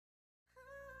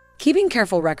Keeping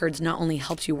careful records not only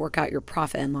helps you work out your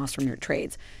profit and loss from your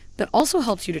trades, but also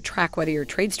helps you to track whether your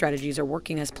trade strategies are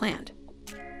working as planned.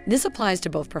 This applies to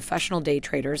both professional day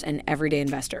traders and everyday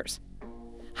investors.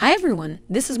 Hi everyone,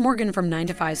 this is Morgan from 9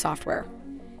 to 5 Software.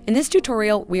 In this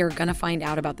tutorial, we are going to find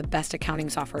out about the best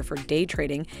accounting software for day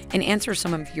trading and answer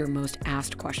some of your most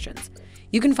asked questions.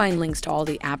 You can find links to all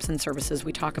the apps and services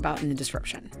we talk about in the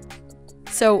description.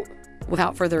 So,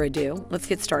 without further ado, let's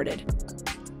get started.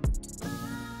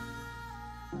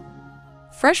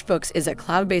 FreshBooks is a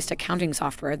cloud-based accounting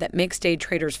software that makes day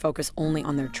traders focus only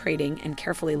on their trading and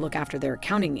carefully look after their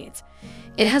accounting needs.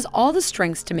 It has all the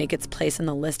strengths to make its place in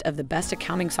the list of the best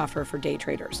accounting software for day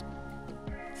traders.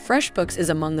 FreshBooks is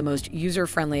among the most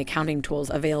user-friendly accounting tools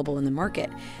available in the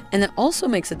market, and that also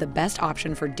makes it the best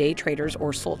option for day traders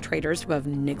or sole traders who have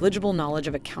negligible knowledge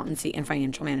of accountancy and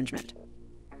financial management.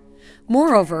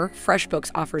 Moreover,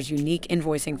 FreshBooks offers unique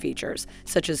invoicing features,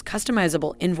 such as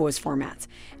customizable invoice formats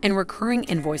and recurring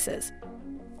invoices.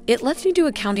 It lets you do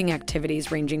accounting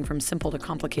activities ranging from simple to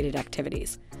complicated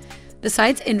activities.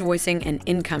 Besides invoicing and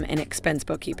income and expense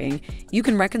bookkeeping, you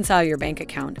can reconcile your bank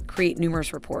account, create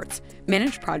numerous reports,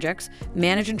 manage projects,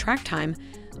 manage and track time,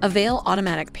 avail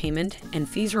automatic payment and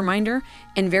fees reminder,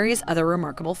 and various other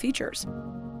remarkable features.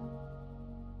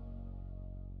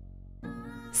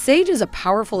 Sage is a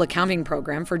powerful accounting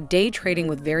program for day trading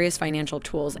with various financial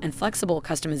tools and flexible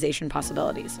customization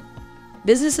possibilities.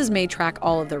 Businesses may track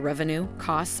all of their revenue,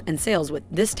 costs, and sales with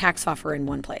this tax software in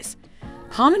one place.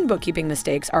 Common bookkeeping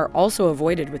mistakes are also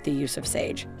avoided with the use of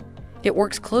Sage. It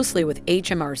works closely with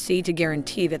HMRC to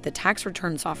guarantee that the tax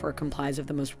return software complies with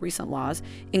the most recent laws,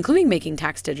 including making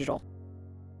tax digital.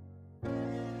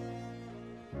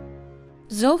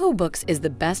 Zoho Books is the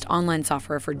best online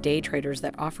software for day traders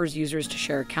that offers users to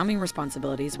share accounting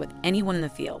responsibilities with anyone in the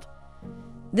field.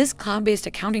 This cloud-based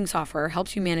accounting software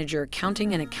helps you manage your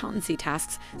accounting and accountancy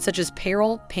tasks such as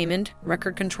payroll, payment,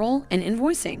 record control, and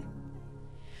invoicing.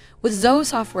 With Zoho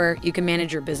software, you can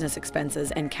manage your business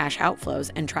expenses and cash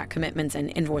outflows and track commitments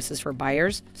and invoices for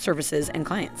buyers, services, and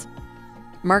clients.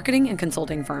 Marketing and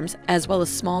consulting firms, as well as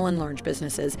small and large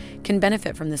businesses, can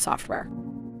benefit from this software.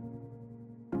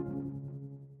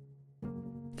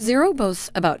 Xero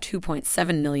boasts about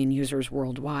 2.7 million users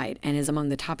worldwide and is among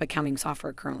the top accounting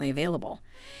software currently available.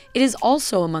 It is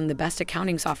also among the best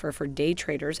accounting software for day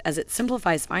traders as it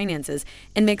simplifies finances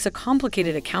and makes a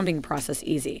complicated accounting process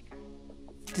easy.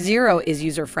 Xero is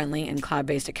user-friendly and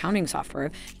cloud-based accounting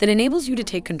software that enables you to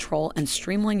take control and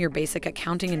streamline your basic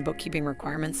accounting and bookkeeping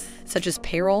requirements such as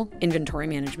payroll, inventory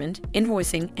management,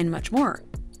 invoicing, and much more.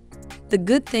 The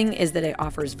good thing is that it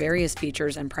offers various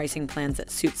features and pricing plans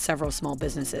that suit several small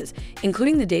businesses,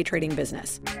 including the day trading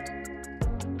business.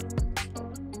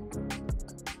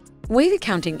 Wave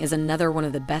Accounting is another one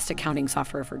of the best accounting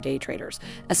software for day traders,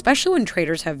 especially when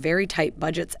traders have very tight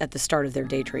budgets at the start of their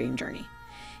day trading journey.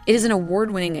 It is an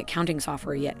award-winning accounting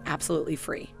software, yet absolutely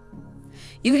free.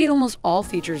 You can get almost all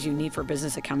features you need for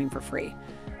business accounting for free.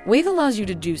 Wave allows you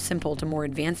to do simple to more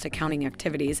advanced accounting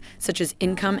activities such as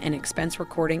income and expense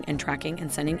recording and tracking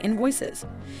and sending invoices.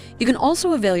 You can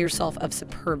also avail yourself of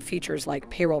superb features like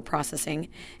payroll processing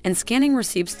and scanning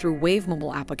receipts through Wave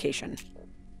mobile application.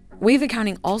 Wave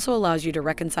Accounting also allows you to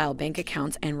reconcile bank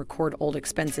accounts and record old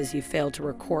expenses you failed to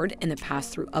record in the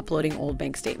past through uploading old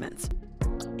bank statements.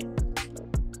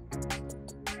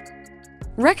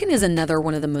 Reckon is another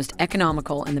one of the most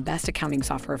economical and the best accounting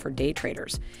software for day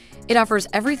traders. It offers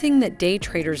everything that day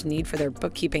traders need for their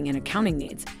bookkeeping and accounting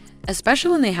needs,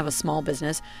 especially when they have a small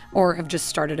business or have just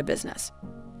started a business.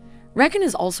 Reckon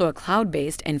is also a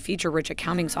cloud-based and feature-rich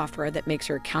accounting software that makes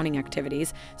your accounting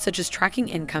activities, such as tracking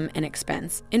income and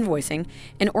expense, invoicing,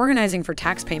 and organizing for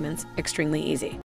tax payments, extremely easy.